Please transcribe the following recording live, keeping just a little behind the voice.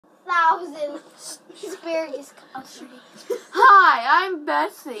1,000 asparagus. Oh, sorry. Hi, I'm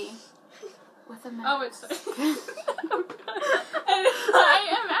Betsy. With a mask. Oh, it's and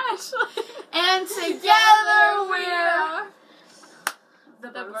I am Ashley. And together we're the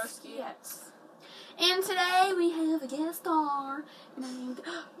Broskiettes. And today we have a guest star named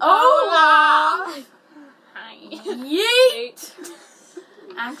Olaf. Hi. Yeet.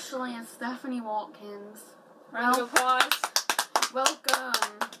 Actually, it's Stephanie Watkins. Round of applause. Welcome.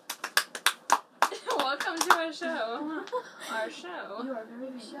 Welcome to our show. Our show. You are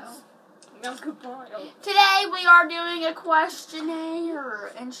very show. No, goodbye. Today we are doing a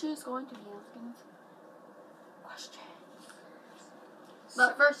questionnaire, and she's going to be asking us questions.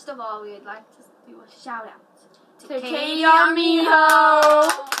 But first of all, we would like to do a shout out To Katie Armijo.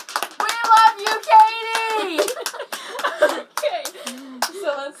 We love you, Katie! Okay, so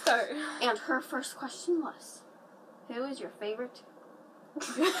let's start. And her first question was, who is your favorite?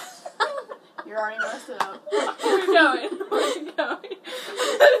 You're already messed it up. We're going. Okay.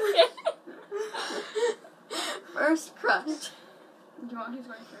 First crush. Do you want who's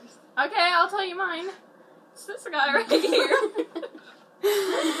going first? Okay, I'll tell you mine. It's this guy right here.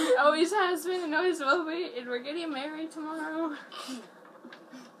 Always has been and always will be, and we're getting married tomorrow.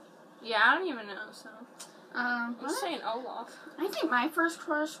 Yeah, I don't even know, so. I'm just saying Olaf. I think my first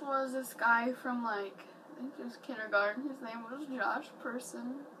crush was this guy from, I think it was kindergarten. His name was Josh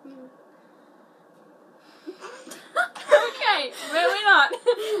Person. Okay, moving on.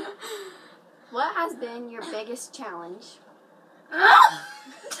 What has been your biggest challenge? What's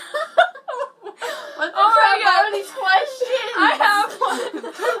Oh my God. these questions? I have one.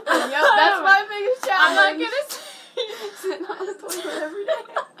 Yep, that's my biggest I'm not challenge. gonna say. Sitting on the toilet every day.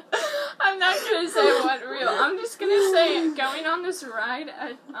 I'm not gonna say what real. I'm just gonna say going on this ride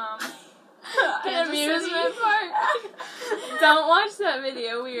at an amusement park. Don't watch that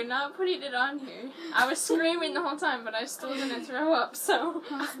video. We are not putting it on here. I was screaming the whole time, but I still didn't throw up. So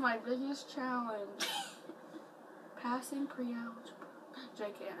That's my biggest challenge. Passing pre-algebra.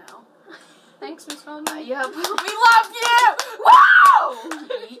 JKNL. thanks, Miss Phone. Yep. We love you! Wow!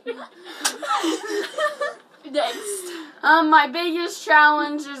 Next, My biggest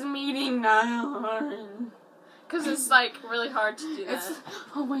challenge is meeting Niall. because it's really hard to do that.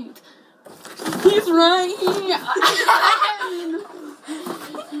 Oh wait. He's right here.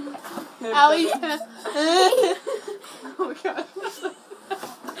 Allie. Oh God.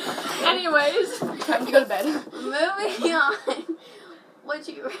 Anyways, Time to go to bed. Moving on. Would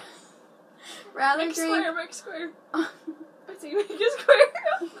you rather make drink square. Let's see, make a square.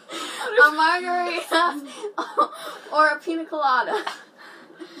 a margarita or a pina colada?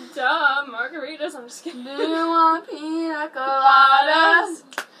 Duh, margaritas. I'm just kidding. Do you want pina coladas?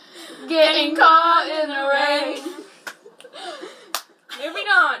 Getting caught in the rain. Moving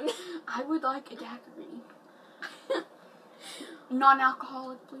on. I would like a daiquiri.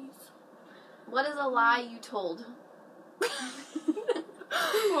 Non-alcoholic, please. What is a lie you told?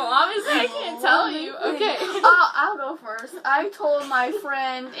 Well, obviously I can't tell you. Okay. Oh, I'll go first. I told my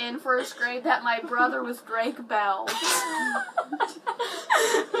friend in first grade that my brother was Drake Bell.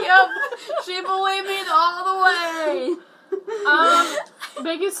 Yep, she believed me all the way.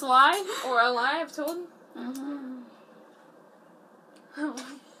 Biggest lie or a lie I've told? Mm-hmm. Oh,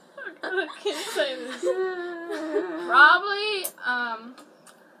 God, I can't say this. Probably, I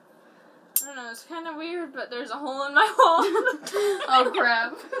don't know, it's kind of weird, but there's a hole in my wall. Oh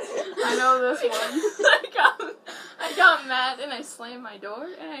crap! I know this one. I got mad and I slammed my door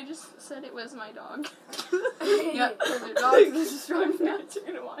and I just said it was my dog. Yep, because your dog is destroying me. You're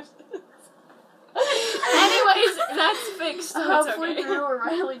gonna watch this. Anyways, that's fixed. So Hopefully, it's okay. Drew or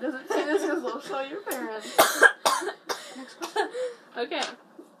Riley doesn't see this because they'll show your parents. Next question. Okay.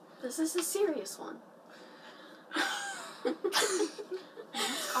 This is a serious one.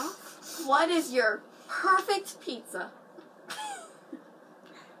 What is your perfect pizza?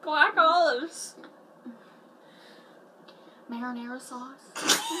 Black olives. Marinara sauce. I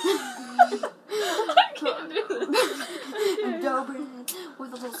can't do this. Dough bread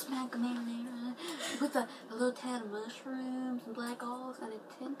with a little smack of marinara, with a little tad of mushrooms and black olives and a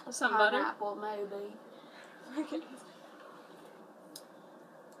tint of Some butter? pineapple, maybe. Okay.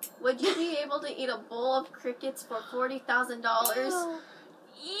 Would you be able to eat a bowl of crickets for $40,000?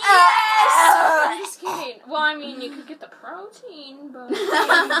 Yes! I'm just kidding. Well, I mean, you could get the protein, but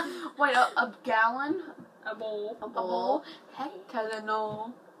Wait, a gallon? a bowl. A A bowl? bowl? Heck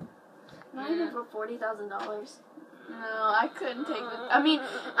no. Not even for $40,000. No, I couldn't take it. I mean,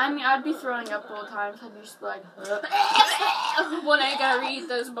 I'd be throwing up the whole time, so I'd just be like, When I gotta read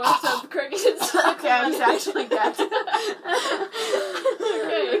those books of crickets. okay, I was actually dead.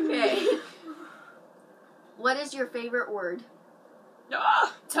 Okay. Okay. What is your favorite word?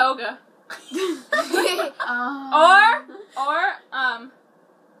 Toga. Or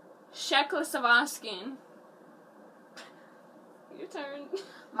Czechoslovakian. Your turn.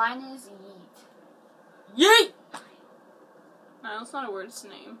 Mine is yeet. Yeet! No, it's not a word, it's a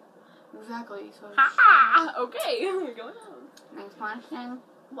name. Exactly. So Ha! Okay, we're going on. next question.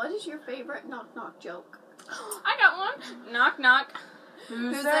 What is your favorite knock-knock joke? I got one. Knock, knock.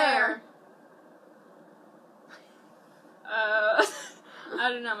 Who's there? I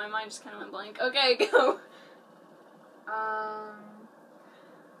don't know, my mind just kind of went blank. Okay, go. Oh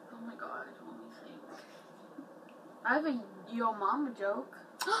my god, let me think. I have a yo mama joke.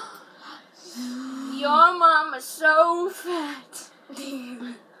 Your mom is so fat.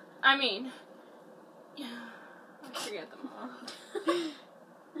 I mean, yeah, I forget them all.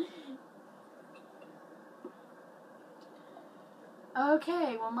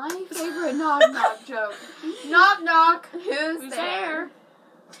 Okay, well my favorite knock knock joke. Knock knock. Who's there?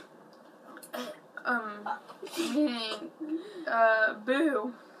 Meaning, boo.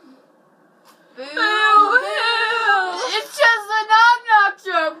 Boo. Boo-hoo! It's just a knock knock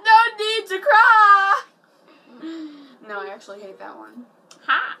joke. No need to cry. No, I actually hate that one.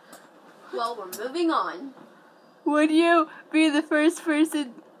 Ha! Well, we're moving on. Would you be the first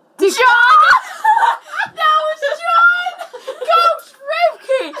person to John! That was John! Coach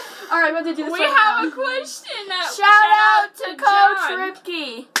Ripke! Alright, what did you do this We one have now? a question. Shout out to Coach John.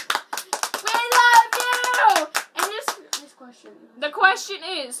 Ripke. We love you! And this question. The question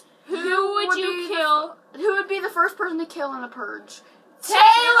is, who would you kill? Who would be the first person to kill in a purge?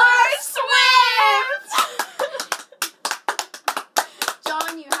 Taylor Swift!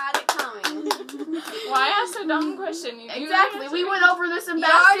 John, you had it coming. Why ask a dumb question? You Exactly. We went over this in You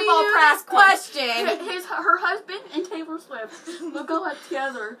already basketball knew practice. this question. Her husband and Taylor Swift will go out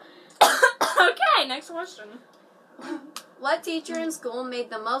together. Okay, next question. What teacher in school made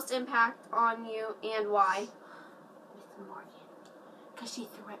the most impact on you and why? Miss Morgan. Because she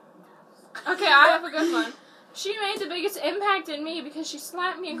threatened us. Okay, I have a good one. She made the biggest impact in me because she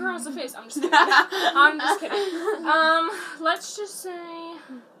slapped me across the face. I'm just kidding. I'm just kidding. Let's just say...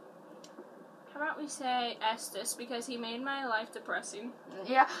 How about we say Estes, because he made my life depressing.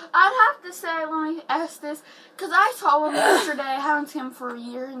 Yeah, I'd have to say, let me ask this, because I saw him yesterday, I haven't seen him for a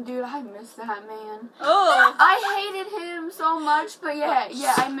year, and dude, I miss that man. Oh! I hated him so much, but yeah,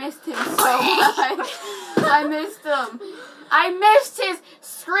 I missed him so much. I missed him. I missed his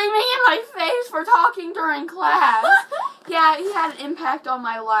screaming in my face for talking during class. Yeah, he had an impact on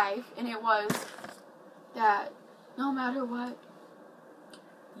my life, and it was that no matter what,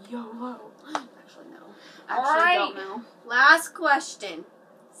 YOLO. Actually, no. I don't know. Last question.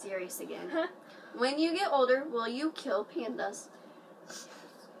 Serious again. When you get older, will you kill pandas?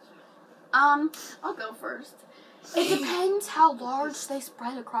 I'll go first. It depends how large they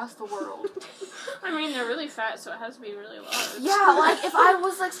spread across the world. I mean, they're really fat, so it has to be really large. Yeah, like if I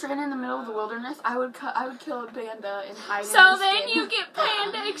was like stranded in the middle of the wilderness, I would kill a panda and hide in So the then skin. you get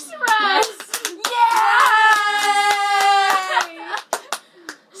Panda Express! Yay!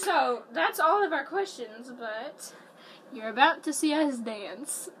 So, that's all of our questions, but you're about to see us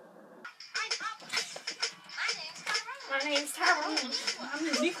dance. My name's Tyrone. I'm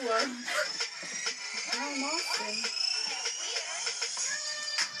the unique one. I'm Austin.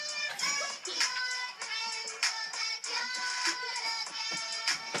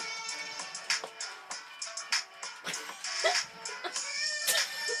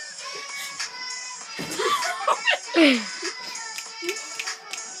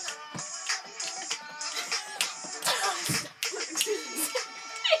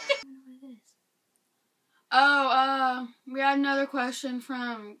 We had another question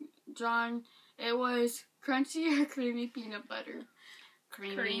from John. It was crunchy or creamy peanut butter?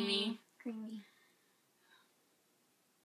 Creamy.